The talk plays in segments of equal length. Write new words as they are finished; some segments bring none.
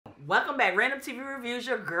Welcome back. Random TV Reviews,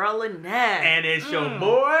 your girl, Lynette. And it's your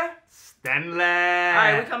boy, Stanley.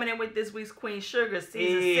 Alright, we're coming in with this week's Queen Sugar,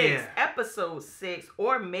 Season 6, Episode 6,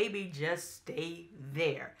 or maybe just stay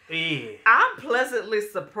there. Yeah. I'm pleasantly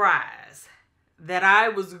surprised that I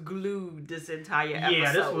was glued this entire episode.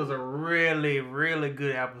 Yeah, this was a really, really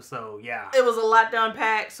good episode. Yeah. It was a lot to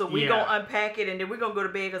unpack, so we're going to unpack it, and then we're going to go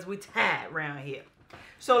to bed because we tired around here.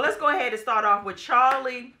 So let's go ahead and start off with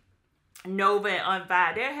Charlie, Nova, and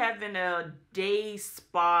Unvi. They're having a day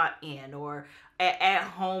spa in or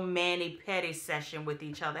at-home mani-pedi session with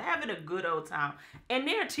each other, having a good old time. And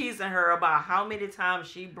they're teasing her about how many times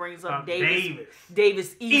she brings up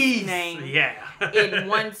Davis East's name in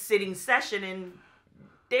one sitting session. And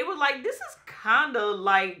they were like, this is kind of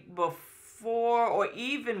like before or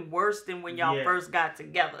even worse than when y'all first got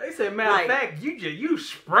together. They said, matter of fact, you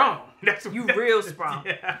sprung. That's real sprung.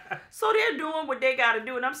 So they're doing what they got to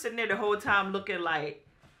do. And I'm sitting there the whole time looking like,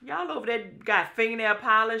 y'all over there got fingernail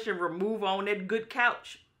polish and remove on that good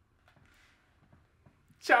couch.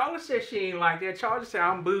 Charlie said she ain't like that. Charlie said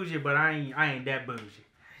I'm bougie, but I ain't that bougie.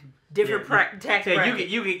 Different tax bracket.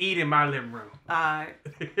 You can eat in my living room. Alright.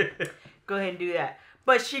 Go ahead and do that.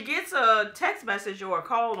 But she gets a text message or a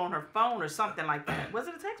call on her phone or something like that. Was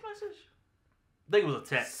it a text message? I think it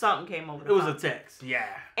was a text. Something came over the phone. It was a text, yeah.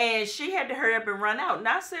 And she had to hurry up and run out. And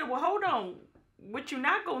I said, well, hold on. What you're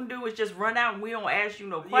not going to do is just run out and we don't ask you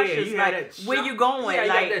no questions. Yeah, like, where you going? Yeah,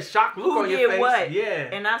 like, you got that shocked look on your face. What? Yeah.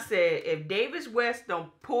 And I said, if Davis West done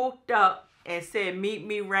pulled up and said, meet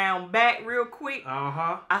me round back real quick,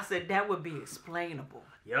 I said, that would be explainable.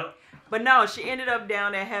 Yep. But no, she ended up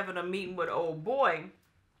down there having a meeting with old boy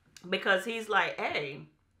because he's like, hey,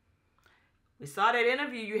 we saw that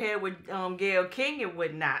interview you had with Gayle King and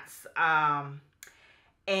whatnots.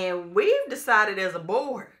 And we've decided as a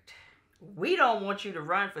board, we don't want you to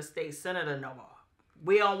run for state senator no more.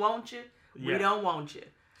 We don't want you. We don't want you.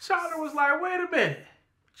 Charlie was like, wait a minute.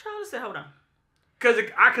 Charlie said, hold on. Cause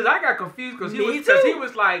I got confused because he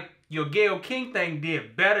was like, your Gayle King thing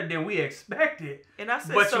did better than we expected. And I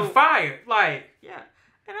said, but you fired. Like, yeah.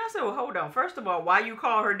 And I said, well, hold on. First of all, why you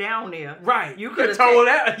call her down there? Right. You could have told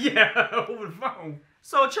that. Yeah, over the phone.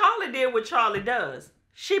 So Charlie did what Charlie does.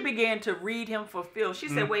 She began to read him for Phil. She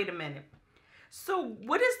said, wait a minute. So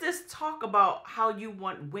what is this talk about how you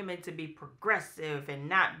want women to be progressive and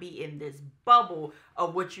not be in this bubble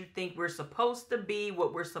of what you think we're supposed to be,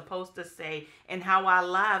 what we're supposed to say, and how our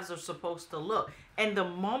lives are supposed to look? And the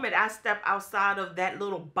moment I step outside of that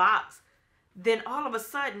little box, then all of a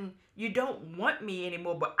sudden, you don't want me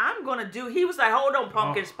anymore, but I'm going to do... He was like, hold on,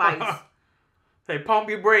 pumpkin spice. Hey, pump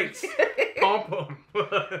your brakes. Pump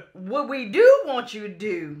them. What we do want you to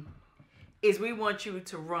do is we want you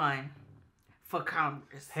to run for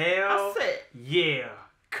Congress. Hell yeah.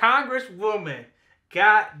 Congresswoman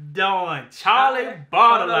got done. Charlie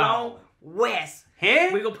Bartolone West.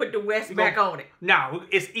 Huh? We're going to put the West back on it. No,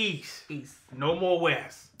 it's East. East. No more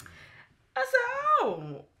West. I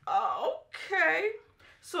said, okay.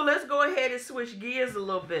 So let's go ahead and switch gears a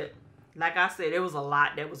little bit. Like I said, there was a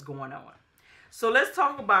lot that was going on. So let's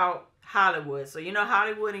talk about Hollywood. So, you know,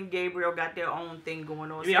 Hollywood and Gabriel got their own thing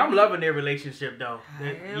going on. Yeah, I'm loving their relationship, though.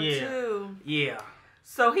 I am too. Yeah.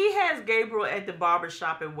 So he has Gabriel at the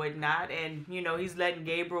barbershop and whatnot. And, you know, he's letting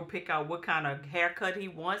Gabriel pick out what kind of haircut he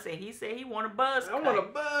wants. And he said he want a buzz cut. I want a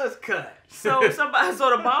buzz cut. So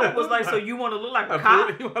the barber was like, so you want to look like a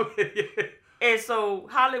cop? And so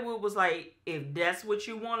Hollywood was like, if that's what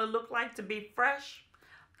you want to look like to be fresh,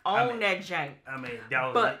 own that jank. I mean,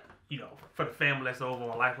 that was, you know, for the family that's over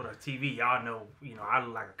on Life with a TV, y'all know, you know, I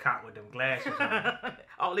look like a cop with them glasses on.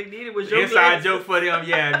 All they needed was your inside glasses. Joke for them,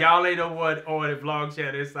 yeah. Y'all ain't know what on the vlog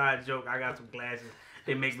chat, inside joke. I got some glasses.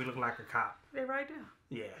 They make me look like a cop. They're right there.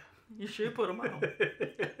 Yeah. You should put them on.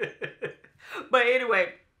 But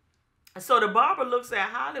anyway, so the barber looks at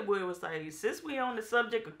Hollywood and was like, since we on the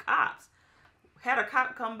subject of cops, had a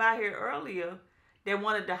cop come by here earlier that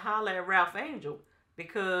wanted to holler at Ralph Angel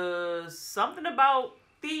because something about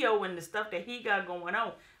Theo and the stuff that he got going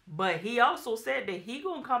on. But he also said that he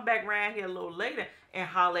gonna come back around here a little later and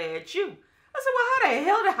holler at you. I said, well, how the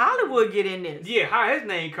hell did Hollywood get in this? Yeah, how his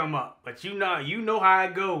name come up? But you know how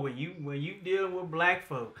it go when you deal with black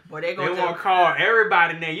folk. Well, they want to call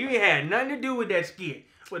everybody name. You ain't had nothing to do with that skit.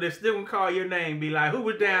 But they still gonna call your name, be like, who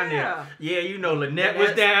was down there? Yeah, you know, Lynette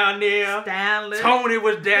was down there. Stanley. Tony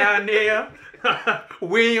was down there.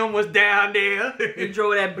 William was down there. He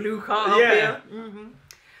drove that blue car up there.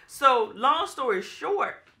 So, long story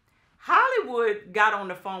short, Hollywood got on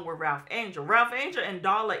the phone with Ralph Angel. Ralph Angel and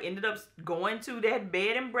Darla ended up going to that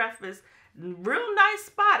bed and breakfast real nice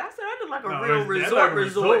spot. I said, that look like a real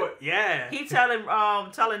resort. Yeah. He telling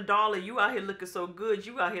Darla, you out here looking so good.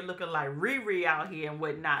 You out here looking like Riri out here and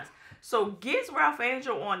whatnot. So gets Ralph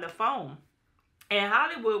Angel on the phone. And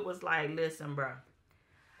Hollywood was like, listen, bro.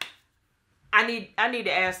 I need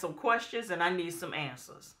to ask some questions and I need some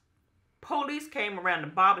answers. Police came around the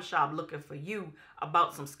barbershop looking for you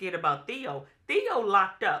about some skit about Theo. Theo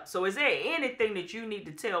locked up. So is there anything that you need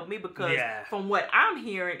to tell me? Because from what I'm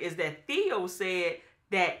hearing is that Theo said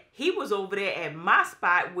that he was over there at my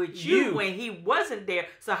spot with you when he wasn't there.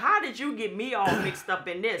 So how did you get me all mixed up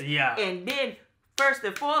in this? Yeah. And then first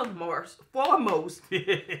and foremost,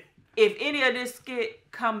 if any of this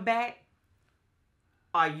skit come back,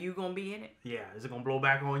 are you going to be in it? Yeah. Is it going to blow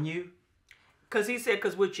back on you? Because he said,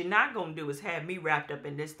 because what you're not going to do is have me wrapped up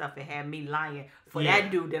in this stuff and have me lying for that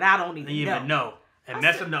dude that I don't even know. And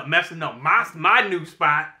messing up my new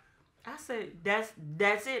spot. I said, that's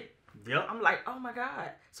it. Yep. I'm like, oh my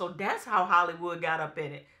God. So that's how Hollywood got up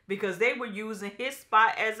in it. Because they were using his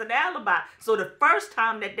spot as an alibi. So the first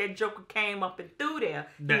time that Joker came up and through there,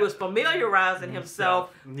 he was familiarizing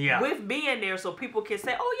himself with being there so people can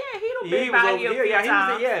say, oh yeah, he done been by here a few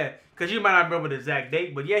times. Yeah. Because you might not remember the exact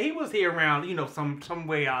date, but yeah, he was here around, some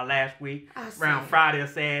way last week, around Friday or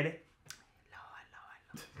Saturday.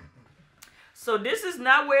 Lord. So this is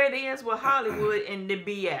not where it ends with Hollywood and the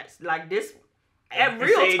BS. Like this,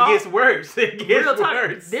 it gets worse. It gets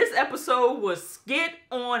worse. This episode was skit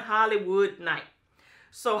on Hollywood night.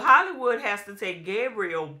 So Hollywood has to take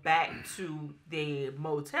Gabriel back to the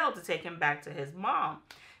motel to take him back to his mom.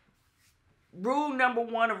 Rule number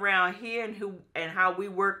 1 around here and how we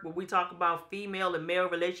work when we talk about female and male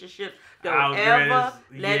relationships, don't ever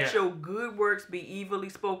let your good works be evilly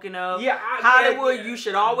spoken of. Yeah, Hollywood, you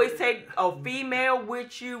should always take a female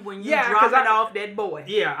with you when you dropping off that boy.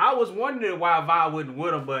 Yeah, I was wondering why Vi wasn't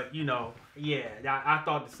with him, but I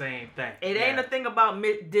thought the same thing. It ain't a thing about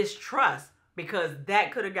distrust because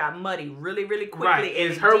that could have got muddy really, really quickly. Right,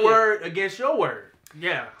 it's her word against your word.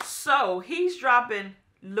 Yeah. So he's dropping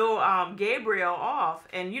little Gabriel off,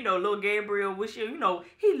 and little Gabriel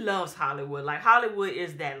he loves Hollywood. Like Hollywood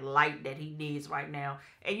is that light that he needs right now,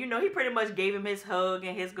 and he pretty much gave him his hug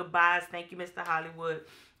and his goodbyes. Thank you, Mr. Hollywood.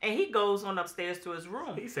 And he goes on upstairs to his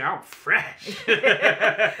room. He said, I'm fresh.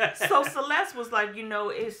 So Celeste was like,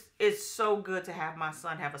 it's so good to have my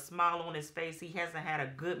son have a smile on his face. He hasn't had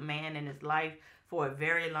a good man in his life for a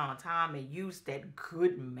very long time, and used that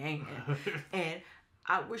good man. And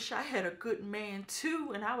I wish I had a good man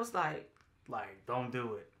too. And I was like, don't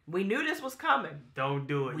do it. We knew this was coming. Don't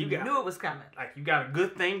do it. We knew it was coming. Like, you got a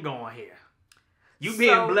good thing going here. You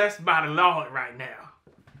being blessed by the Lord right now.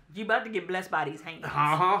 You about to get blessed by these hands.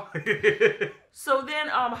 Uh-huh. So then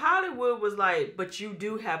Hollywood was like, but you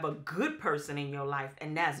do have a good person in your life,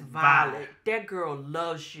 and that's Violet. That girl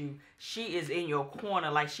loves you. She is in your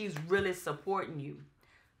corner. Like, she's really supporting you.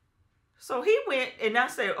 So he went, and I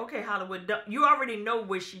said, okay, Hollywood, you already know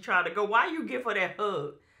where she tried to go. Why you give her that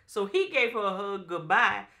hug? So he gave her a hug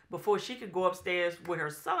goodbye before she could go upstairs with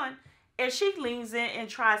her son. And she leans in and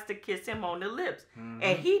tries to kiss him on the lips. Mm-hmm.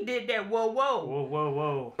 And he did that, whoa.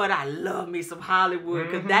 Whoa. But I love me some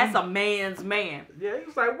Hollywood, because that's a man's man. Yeah, he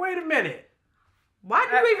was like, wait a minute. Why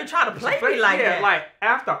do you even try to play me like that? Like,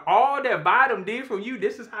 after all that Biden did from you,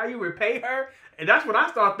 this is how you repay her? And that's when I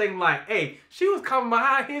started thinking, like, hey, she was coming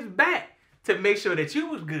behind his back to make sure that you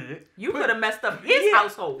was good. You could have messed up his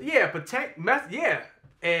household. Yeah,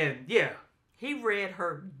 He read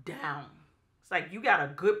her down. It's like, you got a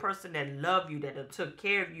good person that love you, that took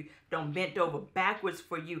care of you, don't bent over backwards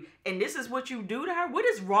for you. And this is what you do to her? What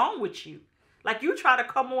is wrong with you? Like, you try to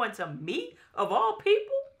come on to me, of all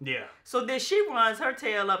people? Yeah. So then she runs her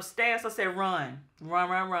tail upstairs. I said, run.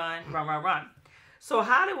 So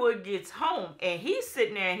Hollywood gets home, and he's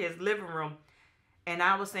sitting there in his living room, and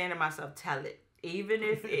I was saying to myself, tell it. Even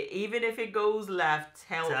if it goes left,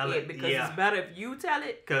 tell it. Because it's better if you tell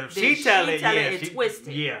it than she tell it and twist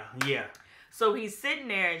it. Yeah. So he's sitting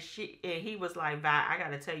there, and he was like, Vi, I got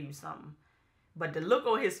to tell you something. But the look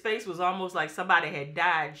on his face was almost like somebody had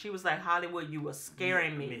died. She was like, Hollywood, you were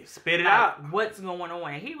scaring me. Spit it out. What's going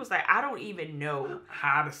on? And he was like, I don't even know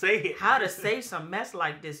how to say it. How to say some mess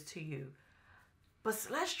like this to you. But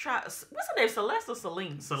let's try. What's her name? Celeste or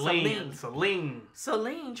Celine?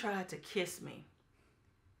 Celine tried to kiss me.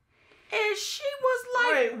 And she was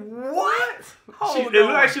like, wait, what? Hold on. It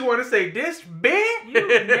looked like she wanted to say, this big? You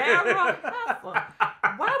narrow heifer.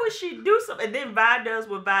 Why would she do something? And then Vi does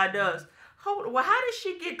what Vi does. Hold on. Well, how did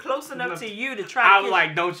she get close enough to you to try to I was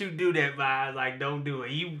like, don't you do that, Vi. Like, don't do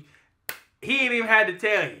it. He ain't even had to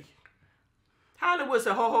tell you. Hollywood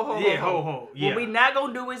said, ho. Yeah, ho. Yeah. What we not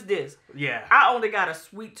gonna do is this. Yeah. I only got a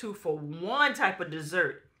sweet tooth for one type of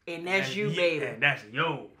dessert, and that's you, baby. And that's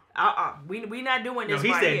yo. We not doing this. No,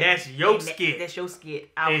 he said here. that's your skit. That's your skit.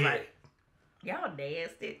 I was like, y'all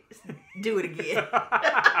nasty. Do it again.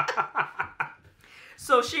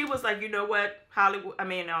 So she was like, you know what, Hollywood.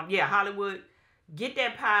 Hollywood. Get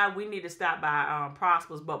that pie. We need to stop by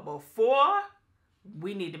Prosper's, but before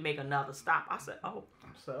we need to make another stop. I said, oh.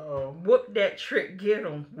 So whoop that trick, get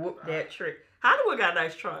him. Whoop that trick. Hollywood got a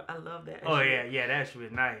nice truck. I love that. Oh yeah, that's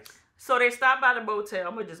really nice. So they stopped by the motel.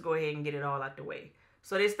 I'm gonna just go ahead and get it all out the way.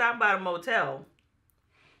 So they stopped by the motel,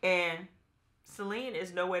 and Celine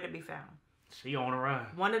is nowhere to be found. She on the run.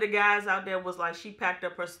 One of the guys out there was like, she packed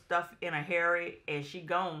up her stuff in a hurry and she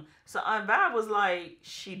gone. So Aunt Vi was like,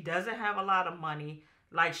 she doesn't have a lot of money.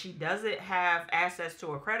 Like, she doesn't have access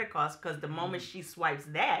to her credit cards, because the moment she swipes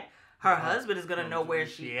that, her husband is going to know where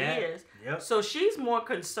she is. Yep. So she's more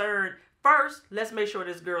concerned. First, let's make sure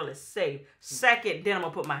this girl is safe. Second, then I'm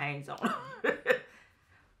going to put my hands on her.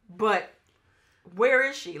 But where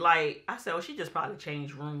is she? Like, I said, she just probably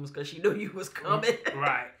changed rooms because she knew you was coming.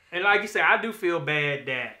 Right. And like you said, I do feel bad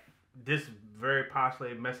that this very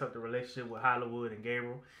possibly messed up the relationship with Hollywood and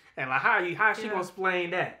Gabriel. And like, how she going to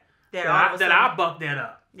explain that? That I bucked that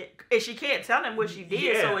up. Yeah, and she can't tell him what she did.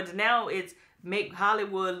 Yeah. So it's make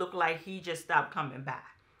Hollywood look like he just stopped coming by.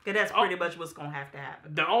 Because that's pretty much what's going to have to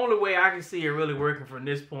happen. The only way I can see it really working from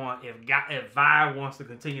this point, if Vi wants to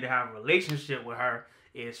continue to have a relationship with her,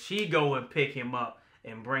 is she go and pick him up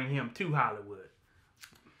and bring him to Hollywood.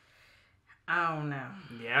 I don't know.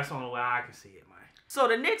 Yeah, that's the only way I can see it, man. So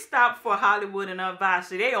the next stop for Hollywood and Aunt Vi,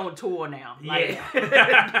 they on tour now. Like,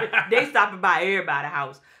 yeah. They stopping by everybody's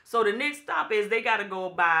house. So the next stop is they got to go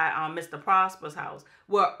by Mr. Prosper's house.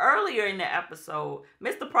 Well, earlier in the episode,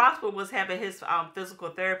 Mr. Prosper was having his physical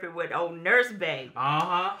therapy with old Nurse Bay.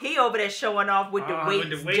 He over there showing off with the weights,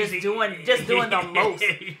 just doing the most.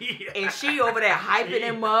 Yeah. And she over there hyping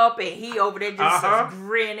him up, and he over there just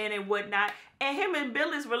grinning and whatnot. And him and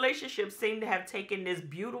Billy's relationship seemed to have taken this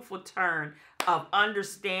beautiful turn of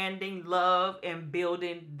understanding, love, and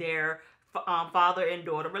building their father and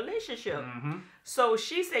daughter relationship. Mm-hmm. So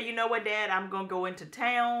she said, you know what, Dad, I'm going to go into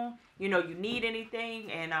town. You know, you need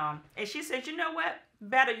anything? And she said, you know what,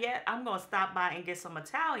 better yet, I'm going to stop by and get some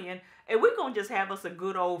Italian. And we're going to just have us a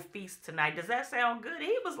good old feast tonight. Does that sound good? And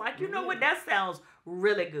he was like, you know what, that sounds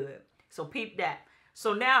really good. So peep that.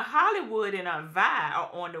 So now Hollywood and Aunt Vi are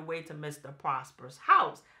on their way to Mr. Prosper's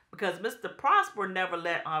house, because Mr. Prosper never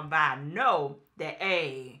let Aunt Vi know that,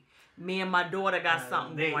 hey, me and my daughter got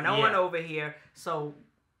something going on over here. So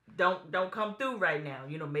don't come through right now.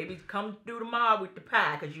 You know, maybe come through tomorrow with the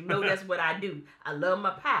pie, because you know that's what I do. I love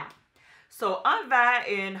my pie. So Aunt Vi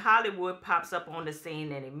in Hollywood pops up on the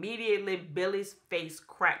scene, and immediately Billy's face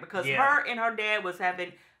cracked, because her and her dad was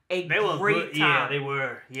having a great time. Yeah, they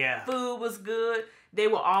were. Yeah. Food was good. They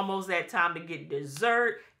were almost at time to get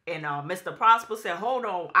dessert. And Mr. Prosper said, hold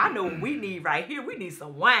on, I know what we need right here. We need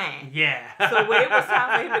some wine. Yeah. So when it was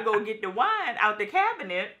time for him to go get the wine out the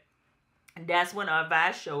cabinet, that's when Aunt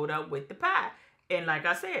Vi showed up with the pie. And like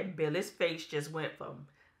I said, Billy's face just went from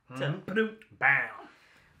to bam.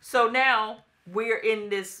 So now we're in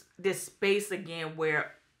this space again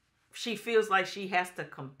where she feels like she has to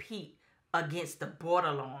compete against the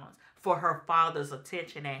Borderlands for her father's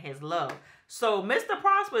attention and his love. So Mr.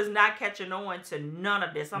 Prosper is not catching on to none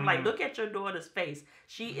of this. I'm like, look at your daughter's face.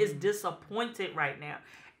 She is disappointed right now.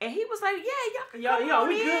 And he was like, yeah, y'all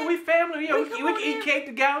we good. We family. Yeah, we can eat cake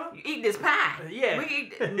together. Eat this pie. Yeah. We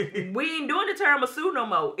ain't doing the tiramisu no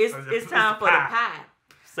more. It's time for the pie.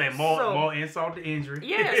 Say more insult to injury.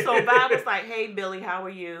 Yeah, so Vi was like, hey, Billy, how are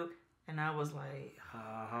you? And I was like,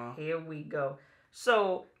 here we go.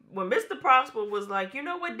 So when Mr. Prosper was like, you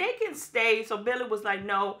know what, they can stay. So Billy was like,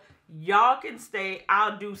 no, y'all can stay.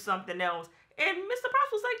 I'll do something else. And Mr.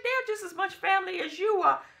 Prosper was like, they're just as much family as you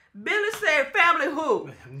are. Billy said, family who?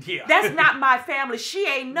 Yeah. That's not my family. She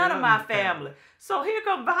ain't none of my family. So here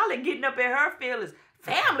come Violet getting up in her feelings.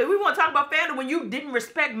 Family? We want to talk about family when you didn't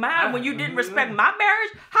respect mine, when you didn't respect my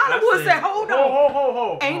marriage? Hollywood said, hold on.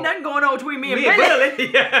 Ho. Ain't nothing going on between me and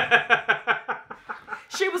Billy. Yeah.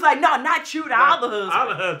 She was like, no, not you, the other husband.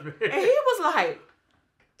 Other husband. And he was like,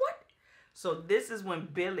 what? So this is when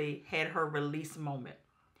Billy had her release moment,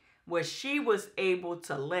 where she was able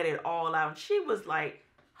to let it all out. She was like,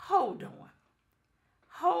 hold on.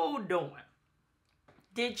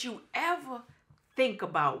 Did you ever think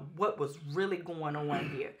about what was really going on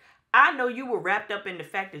here? I know you were wrapped up in the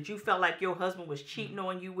fact that you felt like your husband was cheating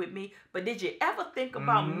on you with me, but did you ever think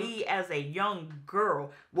about me as a young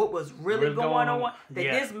girl, what was really going on? That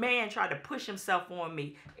this man tried to push himself on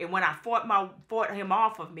me, and when I fought him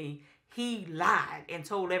off of me, he lied and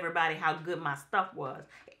told everybody how good my stuff was.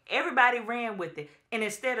 Everybody ran with it, and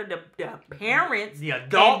instead of the parents, the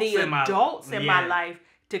adults in my life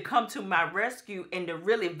to come to my rescue and to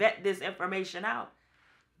really vet this information out,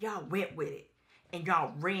 y'all went with it. And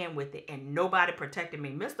y'all ran with it, and nobody protected me.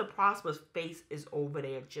 Mr. Prosper's face is over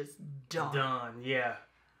there, just done. Done, yeah.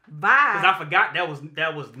 Bye. Because I forgot that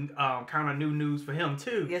was kind of new news for him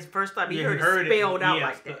too. His first time he heard it spelled out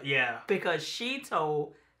like that. Yeah. Because she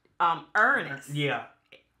told Ernest. Yeah.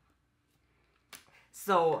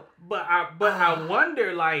 So. But I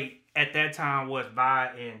wonder, like, at that time, was Vi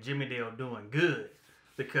and Jimmy Dale doing good?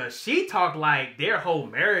 Because she talked like their whole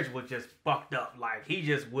marriage was just fucked up. Like, he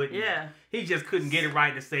just wouldn't. Yeah. He just couldn't get it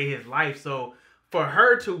right to save his life. So for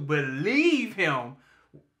her to believe him,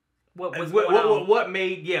 what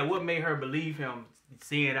made her believe him,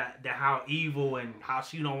 seeing that how evil and how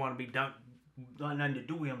she don't want to be done, nothing to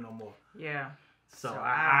do with him no more. Yeah. So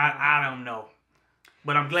I don't know.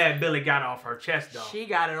 But I'm glad Billy got off her chest, though. She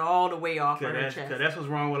got it all the way off her chest. Because that's what's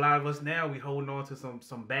wrong with a lot of us now. We holding on to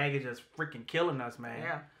some baggage that's freaking killing us, man.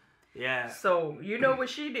 Yeah. Yeah. So, you know what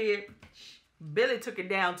she did? Billy took it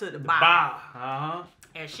down to the bar. Uh-huh.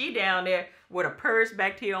 And she down there with a purse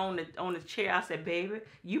back here on the chair. I said, baby,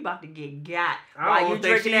 you about to get got. While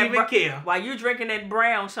you drinking that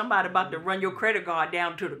brown, somebody about to run your credit card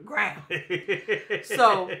down to the ground.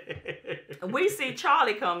 So we see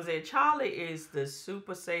Charlie comes in. Charlie is the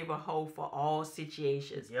super saver hoe for all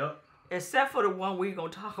situations. Yep. Except for the one we're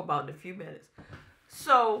going to talk about in a few minutes.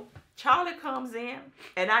 So Charlie comes in,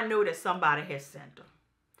 and I knew that somebody had sent her.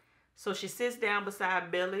 So she sits down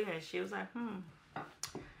beside Billy, and she was like,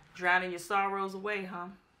 drowning your sorrows away, huh?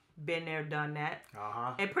 Been there, done that.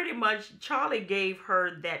 Uh-huh. And pretty much Charlie gave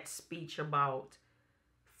her that speech about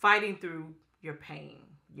fighting through your pain,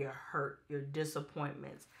 your hurt, your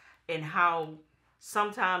disappointments, and how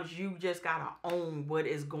sometimes you just gotta own what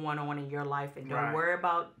is going on in your life and don't worry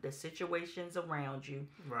about the situations around you,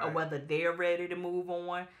 or whether they're ready to move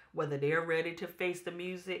on, whether they're ready to face the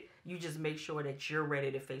music. You just make sure that you're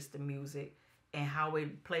ready to face the music, and how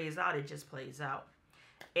it plays out, it just plays out.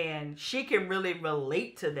 And she can really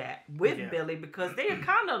relate to that with Billy, because they're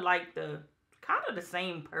kind of like the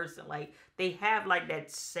same person. Like, they have like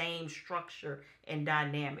that same structure and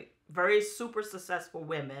dynamic. Very super successful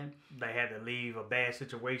women. They had to leave a bad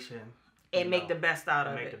situation and make the best out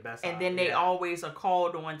of it. And then they always are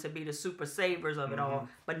called on to be the super savers of it all,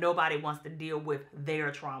 but nobody wants to deal with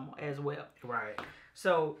their trauma as well. Right.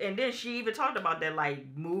 So, and then she even talked about that, like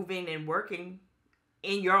moving and working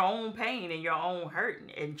in your own pain and your own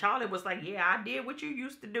hurt. And Charlie was like, yeah, I did what you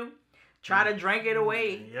used to do. Try to drink it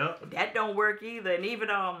away. Yep. That don't work either. And even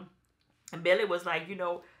and Billy was like, you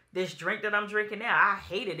know, this drink that I'm drinking now, I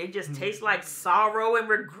hate it. It just tastes like sorrow and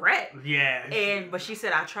regret. Yeah. But she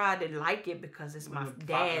said, I tried to like it because it's my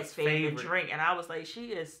dad's favorite drink. And I was like, she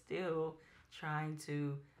is still trying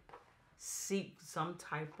to seek some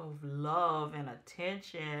type of love and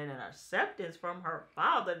attention and acceptance from her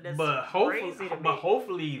father. That's crazy to me. But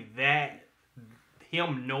hopefully that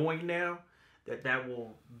him knowing now that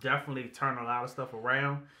will definitely turn a lot of stuff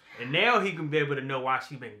around, and now he can be able to know why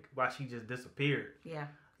she just disappeared. Yeah.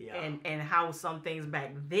 And how some things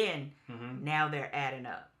back then now they're adding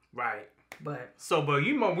up. Right. But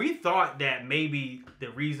you know, we thought that maybe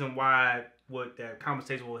the reason why what that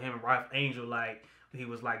conversation with him and Ralph Angel, like, he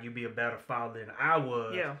was like, you be a better father than I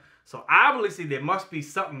was. Yeah. So obviously there must be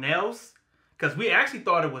something else, because we actually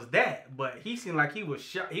thought it was that, but he seemed like he was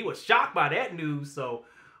shocked by that news. So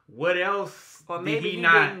what else? Or maybe he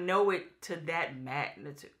didn't know it to that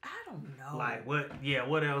magnitude. I don't know. Like what? Yeah.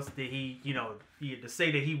 What else did he? You know, to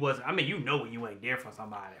say that he wasn't. I mean, you know when you ain't there for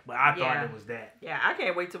somebody, but I thought it was that. Yeah, I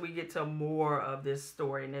can't wait till we get to more of this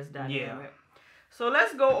story and this dynamic. Yeah. So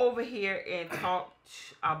let's go over here and talk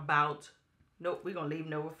about. Nope, we're going to leave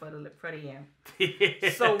Nova for the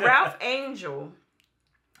end. So Ralph Angel,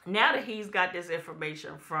 now that he's got this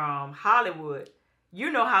information from Hollywood,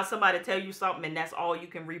 you know how somebody tell you something and that's all you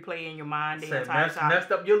can replay in your mind the entire time.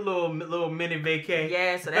 Messed up your little mini vacay.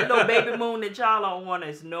 Yeah, so that little baby moon that y'all don't want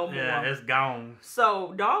is no more. Yeah, it's gone.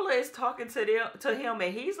 So Darla is talking to him,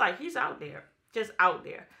 and he's like, he's out there, just out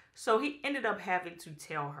there. So he ended up having to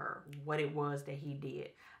tell her what it was that he did.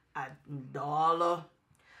 Darla,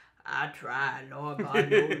 I tried, Lord God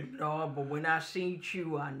knows, Lord, but when I seen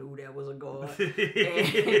you, I knew that was a God. And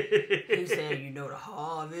he said, you know, the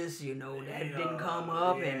harvest, you know, that didn't come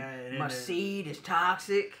up, and my seed is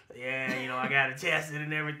toxic. Yeah, you know, I got to test it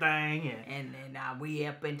and everything. And now we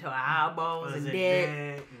up into our eyeballs and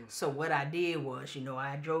dead. So what I did was, you know,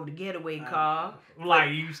 I drove the getaway car.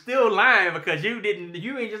 Like, you still lying because you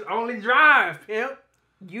ain't just only drive, pimp.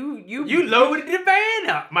 You loaded the van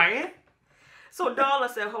up, man. So Darla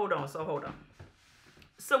said, hold on.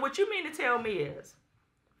 So what you mean to tell me is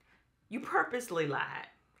you purposely lied.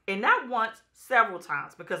 And not once, several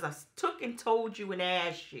times, because I took and told you and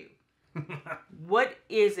asked you, what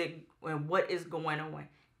is it and what is going on?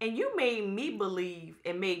 And you made me believe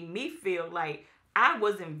and made me feel like I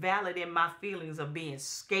wasn't valid in my feelings of being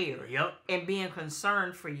scared and being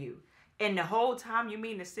concerned for you. And the whole time you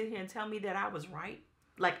mean to sit here and tell me that I was right?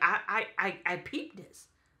 Like, I peeped this.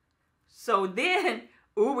 So then,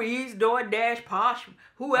 Uber Eats, DoorDash, Posh,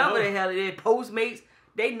 whoever the hell it is, Postmates,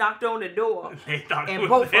 they knocked on the door. They thought it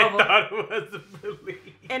was a belief.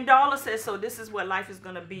 And Darla says, so this is what life is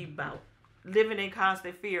going to be about. Living in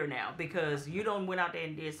constant fear now because you don't went out there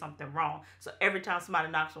and did something wrong. So every time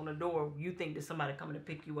somebody knocks on the door, you think that somebody coming to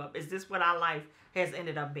pick you up. Is this what our life has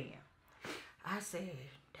ended up being? I said,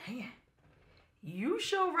 damn, you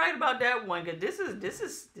sure right about that one, because this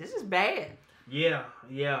is bad. Yeah.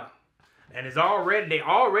 And they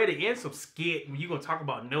already in some skit when you gonna talk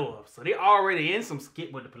about Noah. So they already in some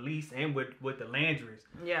skit with the police and with the Landrys.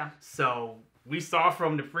 Yeah. So we saw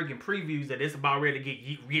from the freaking previews that it's about ready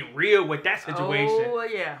to get real with that situation. Oh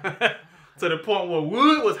yeah. To the point where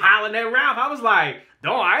Wood was hollering at Ralph. I was like,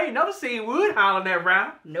 I ain't never seen Wood hollering at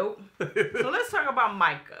Ralph. Nope. So let's talk about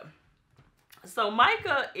Micah. So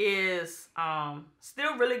Micah is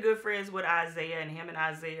still really good friends with Isaiah, and him and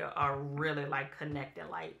Isaiah are really like connected.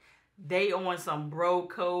 Like they on some bro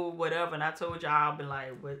code, whatever. And I told y'all, I'll be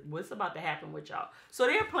like, what's about to happen with y'all? So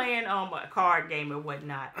they're playing a card game and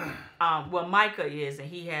whatnot. Well, Micah is, and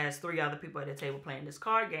he has 3 other people at the table playing this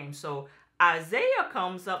card game. So Isaiah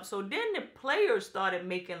comes up. So then the players started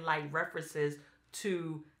making like references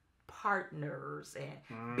to partners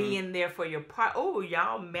and being there for your part. Oh,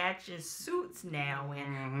 y'all matching suits now,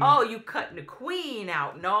 and oh, you cutting the queen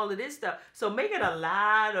out and all of this stuff. So making a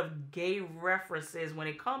lot of gay references when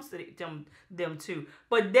it comes to them two.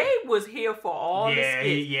 But they was here for all the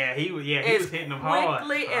skits. He was hitting them hard. As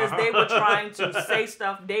quickly as they were trying to say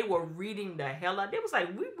stuff, they were reading the hell out. They was like,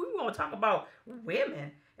 we gonna talk about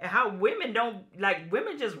women and how women don't like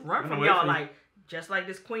women just run from y'all like. Just like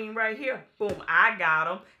this queen right here. Boom, I got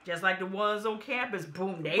them. Just like the ones on campus.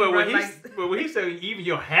 Boom, they run like... But when he said even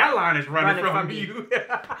your hairline is running from you.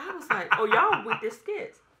 I was like, oh, y'all with this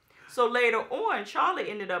skits. So later on, Charlie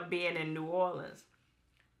ended up being in New Orleans.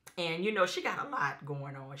 And, you know, she got a lot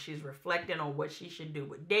going on. She's reflecting on what she should do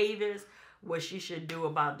with Davis, what she should do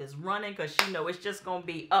about this running, because she know it's just going to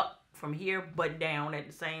be up from here but down at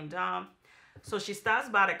the same time. So she stops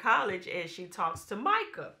by the college and she talks to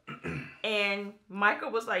Micah. And Micah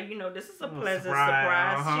was like, you know, this is a pleasant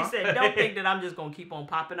surprise. She said, don't think that I'm just going to keep on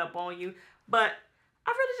popping up on you. But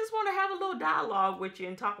I really just want to have a little dialogue with you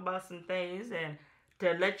and talk about some things and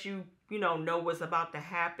to let you, you know what's about to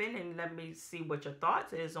happen and let me see what your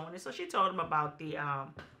thoughts is on it. So she told him about the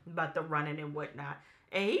running and whatnot.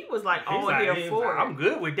 And he was like, here for it. I'm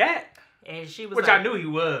good with that. And she was Which like, I knew he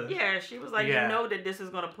was. Yeah, she was like, you know that this is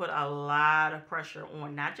going to put a lot of pressure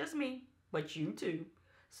on not just me, but you too.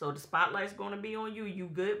 So the spotlight's going to be on you. You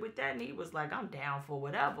good with that? And he was like, I'm down for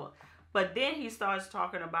whatever. But then he starts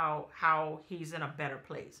talking about how he's in a better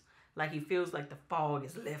place. Like he feels like the fog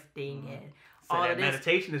is lifting and so all that of this.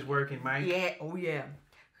 meditation is working, Mike. Yeah. Oh, yeah.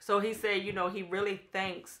 So he said, he really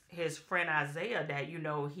thanks his friend Isaiah that,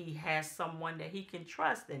 he has someone that he can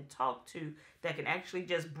trust and talk to that can actually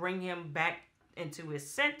just bring him back into his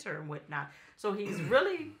center and whatnot. So he's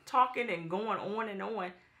really talking and going on and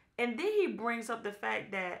on. And then he brings up the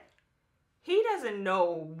fact that he doesn't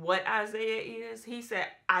know what Isaiah is. He said,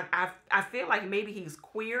 I feel like maybe he's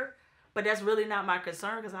queer, but that's really not my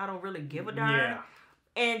concern because I don't really give a darn. Yeah.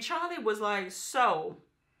 And Charlie was like, so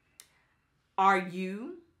are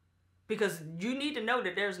you? Because you need to know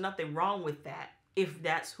that there's nothing wrong with that if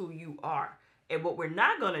that's who you are. And what we're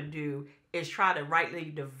not going to do is try to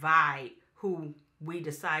rightly divide who we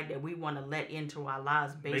decide that we want to let into our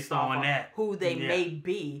lives based on that. Who they may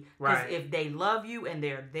be. Because if they love you and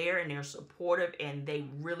they're there and they're supportive and they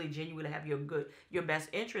really genuinely have your best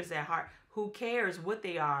interests at heart, who cares what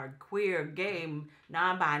they are, queer, gay,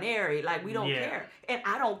 non-binary, like we don't care. And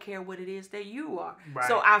I don't care what it is that you are. Right.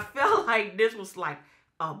 So I felt like this was like,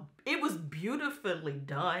 it was beautifully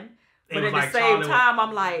done. But at the same time,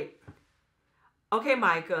 I'm like, okay,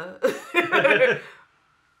 Micah.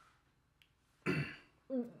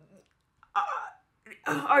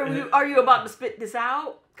 Are you about to spit this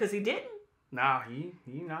out? Because he didn't. Nah, he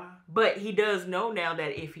not. But he does know now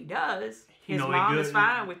that if he does, his mom is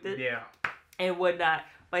fine with it. Yeah. And whatnot.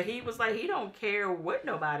 But he was like, he don't care what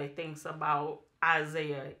nobody thinks about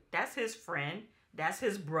Isaiah. That's his friend. That's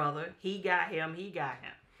his brother. He got him.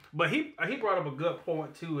 But he brought up a good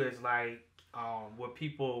point too. Is like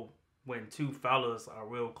when two fellas are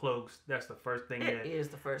real close, that's the first thing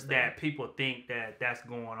that people think that's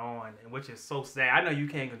going on, and which is so sad. I know you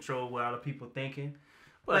can't control what other people thinking,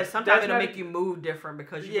 but sometimes it'll make you move different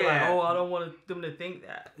because you're like, oh, I don't want them to think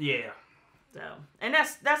that. Yeah. So, and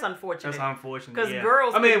that's unfortunate. That's unfortunate. Because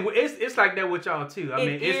girls, I mean, it's like that with y'all too. I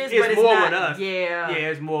mean, it's more with us. Yeah. Yeah,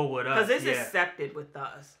 it's more with us. Because it's accepted with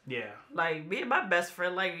us. Yeah. Like me and my best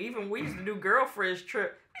friend, like even we used to do girlfriends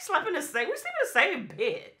trip. We sleep in the same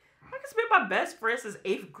bed. I can spend my best friend since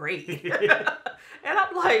 8th grade. And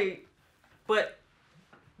I'm like, but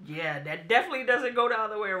yeah, that definitely doesn't go the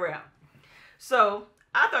other way around. So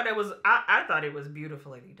I thought it was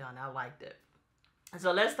beautifully done. I liked it.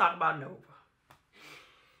 So let's talk about Nova.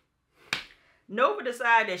 Nova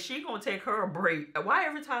decided that she gonna take her a break. Why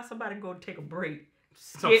every time somebody go take a break,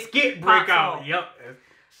 skit break out? Yep.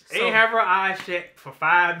 Ain't have her eyes shut for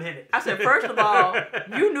 5 minutes. I said, first of all,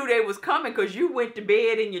 you knew they was coming because you went to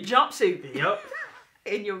bed in your jumpsuit. Yep.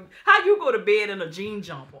 How you go to bed in a jean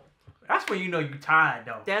jumper? That's when you know you tired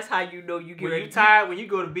though. That's how you know you get when you tired. When you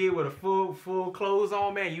go to bed with a full clothes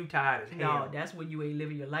on, man, you tired as hell. No, that's when you ain't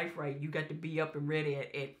living your life right. You got to be up and ready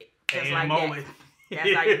at just like that.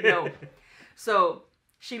 That's how you know. So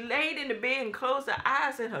she laid in the bed and closed her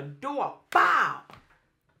eyes, and her door, bow.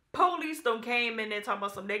 Police done came in there talking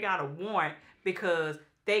about something. They got a warrant because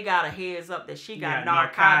they got a heads up that she got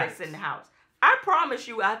narcotics in the house. I promise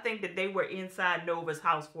you, I think that they were inside Nova's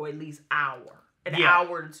house for at least an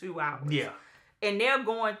hour to 2 hours. Yeah. And they're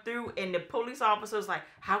going through, and the police officer's like,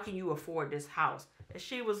 how can you afford this house? And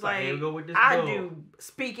she was like, I do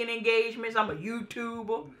speaking engagements. I'm a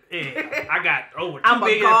YouTuber. Yeah, I got over 2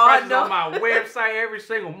 million impressions on my website every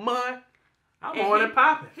single month. I'm on and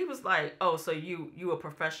popping. He was like, oh, so you a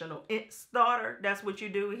professional starter? That's what you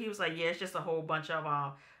do? He was like, yeah, it's just a whole bunch of,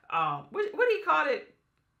 what do you call it?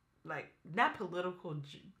 Like, not political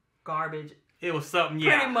garbage. It was something,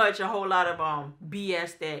 Pretty much a whole lot of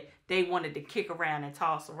BS that they wanted to kick around and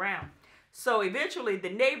toss around. So eventually the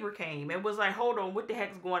neighbor came and was like, hold on, what the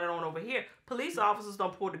heck is going on over here? Police officers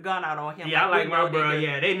don't pull the gun out on him. Yeah, like my brother.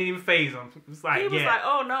 Yeah, they didn't even phase him. It's like, he was like,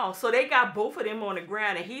 oh no. So they got both of them on the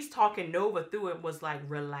ground, and he's talking Nova through it, was like,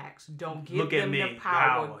 relax. Don't give them the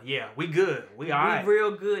power. Yeah, we good. We all right. We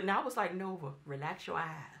real good. And I was like, Nova, relax your eyes.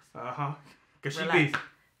 Uh-huh. Because she busy.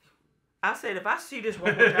 I said, if I see this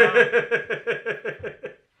one more time.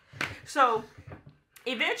 So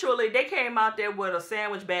eventually, they came out there with a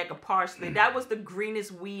sandwich bag of parsley. That was the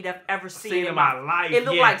greenest weed I've ever seen in my life. It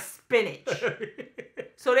looked like spinach.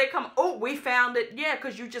 So they come, oh, we found it. Yeah,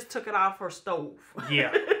 because you just took it off her stove.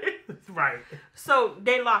 Yeah, right. So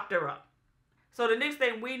they locked her up. So the next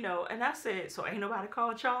thing we know, and I said, so ain't nobody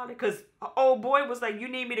called Charlie? Because old boy was like, you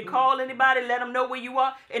need me to call anybody, let them know where you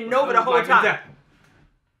are? And Nova the whole time.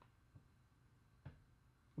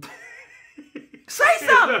 Say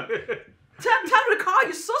something. Tell her to call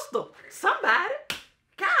your sister. Somebody.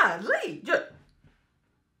 Golly.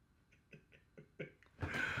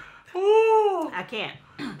 Ooh. I can't.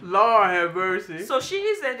 Lord have mercy. So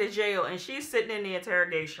she's at the jail and she's sitting in the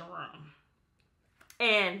interrogation room.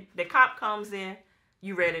 And the cop comes in.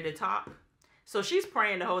 You ready to talk? So she's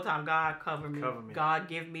praying the whole time. God, cover me. God,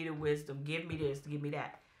 give me the wisdom. Give me this. Give me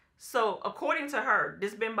that. So according to her,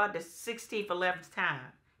 this has been about the 16th, 11th time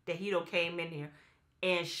that he came in here.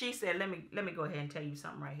 And she said, let me go ahead and tell you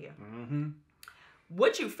something right here. Mm-hmm.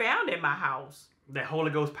 What you found in my house, that Holy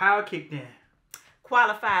Ghost power kicked in,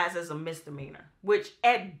 qualifies as a misdemeanor, which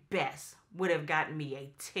at best would have gotten me a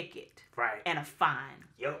ticket and a fine.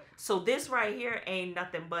 Yep. So this right here ain't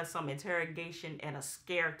nothing but some interrogation and a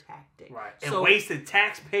scare tactic. Right. And wasting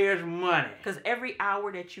taxpayers' money. Because every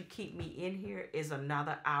hour that you keep me in here is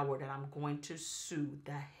another hour that I'm going to sue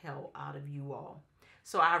the hell out of you all.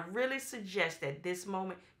 So I really suggest that this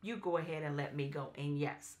moment you go ahead and let me go. And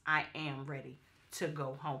yes, I am ready to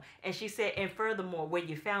go home. And she said, and furthermore, where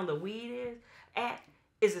you found the weed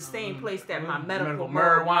is the same place that my medical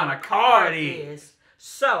marijuana card is.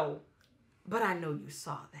 So, but I know you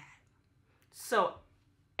saw that. So,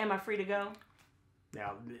 am I free to go?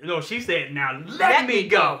 Now, no, she said, now let me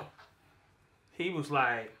go. He was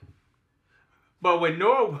like, but when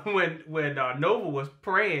Nova was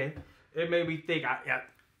praying, It made me think.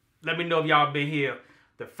 Let me know if y'all been here.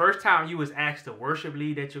 The first time you was asked to worship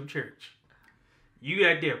lead at your church, you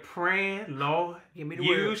out there praying, Lord, give me the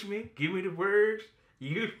use me, give me the words,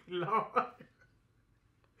 you Lord.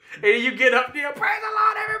 And then you get up there, praise the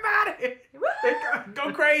Lord, everybody.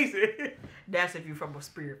 Go crazy. That's if you're from a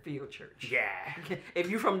spirit-filled church. Yeah. If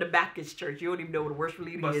you're from the Baptist church, you don't even know what a worship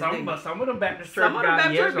leader is. But some of them Baptist church some of them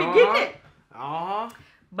Baptist church be getting it.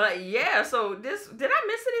 But yeah, so did I miss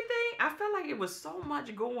anything? I felt like it was so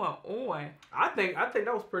much going on. I think that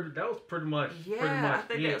was pretty much. Yeah, I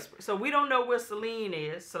think that's so. We don't know where Celine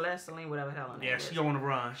is. Celeste, whatever the hell her name is. Yeah, she's on the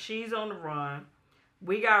run. She's on the run.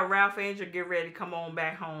 We got Ralph Angel get ready to come on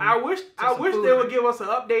back home. I wish they would give us an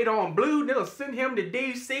update on Blue. They'll send him to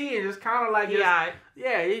DC and just kind of like he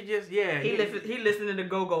listening to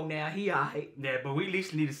Go now. He alright. Yeah, but we at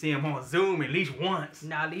least need to see him on Zoom at least once.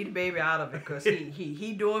 Nah, leave the baby out of it because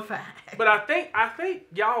he doing fine. But I think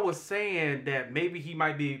y'all was saying that maybe he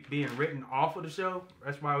might be being written off of the show.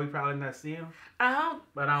 That's why we probably not see him.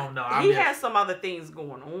 But I don't know. He has some other things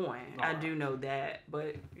going on. I do know that.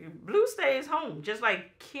 But Blue stays home, just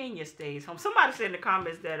like Kenya stays home. Somebody said in the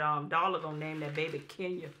comments that Darla gonna name that baby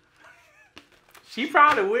Kenya. She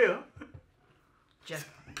probably will.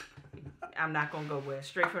 I'm not gonna go with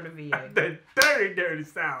straight from the VA. The dirty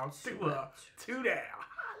sound. Two up, two down.